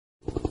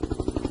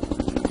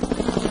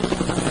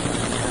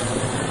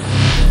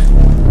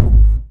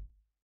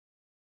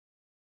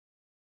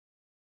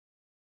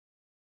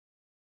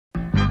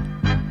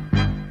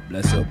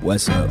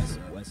What's up?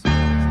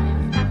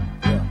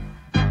 Yeah.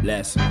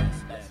 Bless. You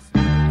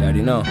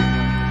already know.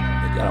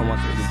 Y'all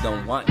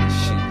don't want this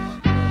shit.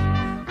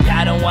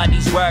 I don't want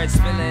these words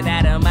spilling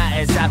out of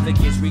my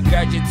esophagus,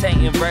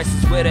 regurgitating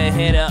verses with a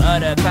hint of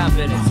utter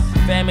confidence.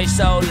 Famished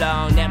so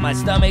long that my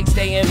stomach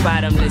staying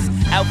bottomless.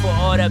 Out for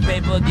order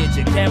paper, get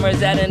your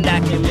cameras out and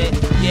document.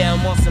 Yeah,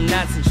 I'm on some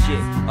nonsense shit.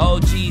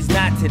 OG's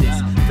not to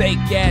this. Fake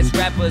ass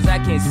rappers, I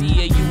can't see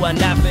you, you are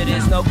not for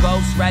this. No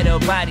ghost writer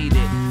bodied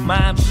it.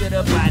 Mom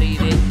shoulda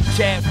bodied it.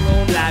 Chat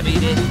room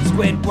lobbied it.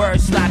 Squidward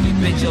sloppy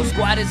bitch, your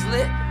squad is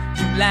lit.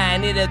 You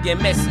lying, it'll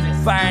get messy.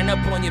 Firing up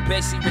on your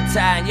Bessie,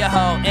 retiring your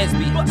whole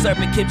SB.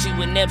 Serpent kimchi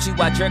with Nemchi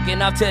while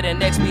jerking off to the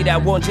next beat. I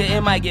warned you,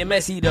 it might get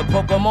messy. The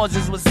Pokemon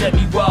just would set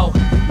me roll.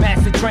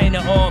 Master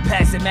trainer, all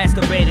passive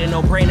masturbator.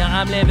 No brainer,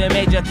 I'm living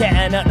major,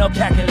 catting up, no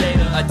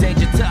calculator. A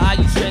danger to all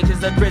you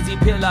strangers, a grizzly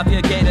peel off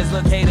your gators.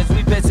 Look haters,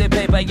 we piss and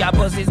paper, y'all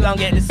pussies gon'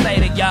 get this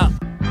later, y'all.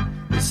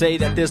 They say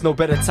that there's no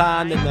better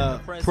time than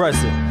the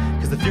present,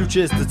 cause the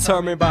future is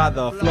determined by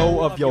the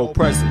flow of your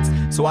presence.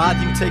 So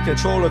either you take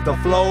control of the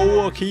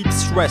flow or keep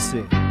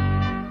stressing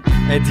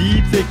and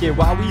deep thinking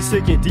while we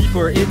sinking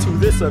deeper into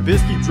this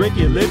abyss. Keep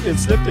drinking, living,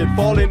 slipping,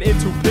 falling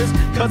into piss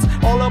cuts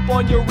all up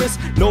on your wrist.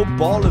 No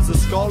ballers or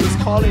scholars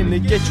calling to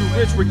get you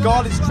rich.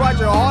 Regardless, try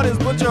your hardest,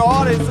 but your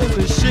heart is in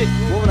the shit.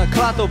 Woman, a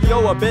cloth of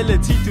your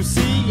ability to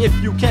see. If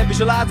you can't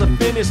visualize a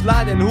finish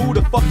line, then who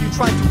the fuck you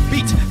trying to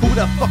beat? Who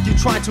the fuck you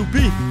trying to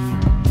be?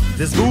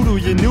 This voodoo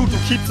you knew to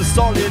keep the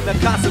soul in a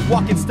constant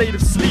walking state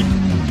of sleep.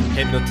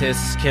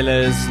 Hypnotists,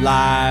 killers,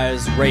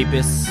 liars,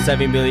 rapists,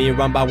 7 million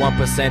run by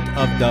 1%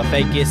 of the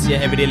fakest. Yeah,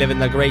 every day living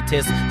the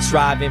greatest,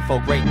 striving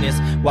for greatness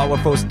while we're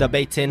first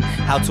debating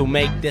how to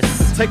make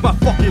this. Take my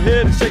fucking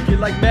head and shake it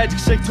like magic,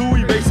 shake to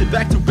erase it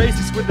back to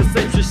basics with the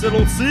same shit still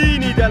don't see.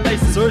 Need that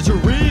laces,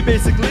 surgery,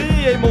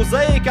 basically a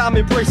mosaic. I'm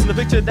embracing the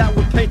picture that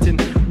we're painting.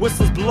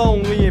 Whistles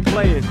blown, we ain't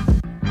playing.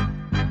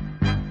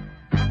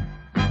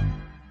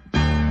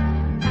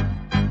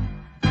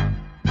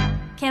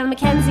 Kayla,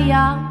 Mackenzie,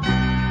 y'all.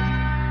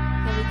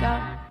 Here we go.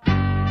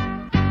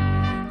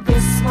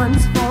 This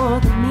one's for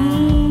the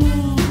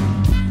mean.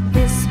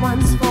 This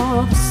one's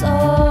for the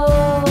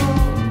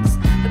souls.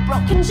 The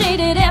broken,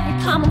 jaded, every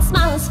common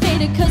smile is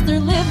faded, cause they're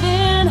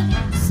living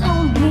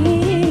so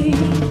mean.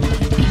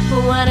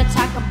 People wanna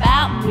talk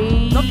about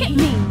me. Look at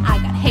me. I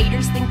got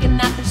haters thinking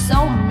that they're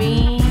so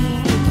mean.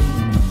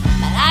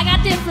 But I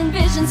got different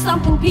visions,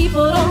 something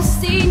people don't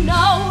see.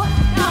 No,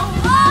 no,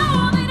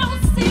 oh, they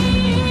don't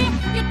see.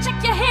 You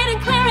check your head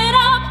and clear it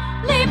up,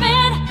 leave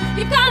it.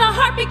 You've got a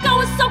heartbeat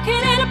going, soak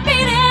it in and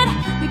beat it.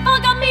 We've all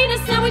got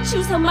meanness and we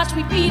choose how much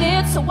we feed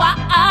it. So why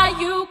are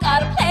you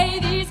gotta play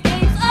these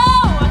games?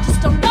 Oh, I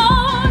just don't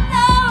know,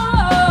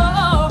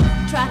 no.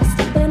 Try to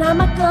step in on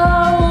my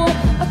goal,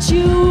 but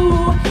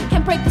you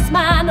can't break this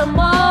mind no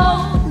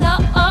more. No,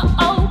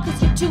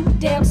 cause you're too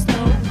damn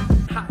slow.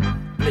 Hot,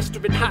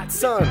 blistering hot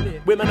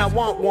sun, women I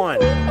want one.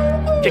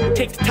 Take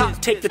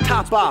the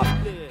top off.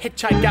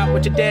 Hitchhike out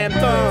with your damn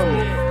thumb.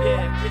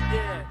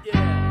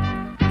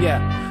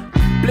 Yeah.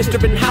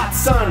 Blistering hot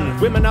sun,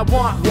 women I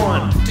want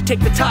one. To take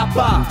the top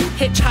off,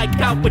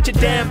 hitchhike out with your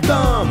damn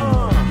thumb.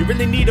 You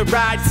really need a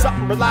ride,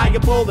 something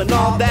reliable and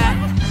all that.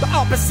 The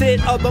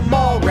opposite of the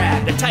mall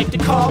rat, the type to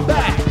call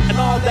back. And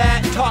all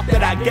that talk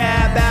that I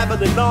gab,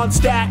 babbling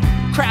non-stack.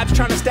 Crabs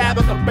trying to stab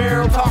at the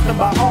barrel, talking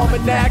about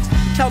almanacs.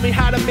 Tell me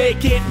how to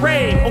make it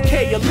rain,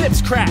 okay, your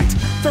lips cracked.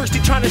 Thirsty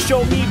trying to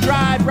show me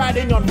drive,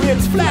 riding on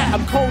ribs flat.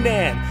 I'm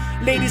Conan.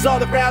 Ladies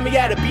all around me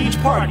at a beach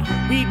party.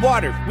 Weed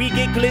water, we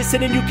get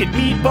glistening, you can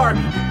meet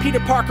Barbie. Peter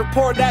Parker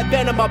poured that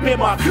venom up in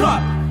my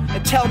cup.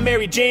 And tell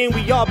Mary Jane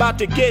we all about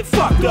to get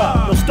fucked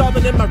up. No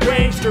stalling in my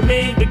range,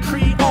 Jermaine,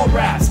 decree all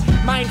raps.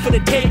 Mine for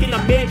the taking,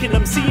 I'm making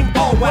them seem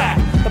all whack.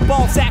 The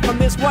ball sack on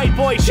this white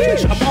boy,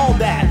 sheesh, I'm all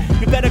that.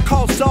 You better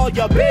call Saul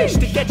your bitch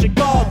to get your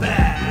gall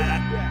back.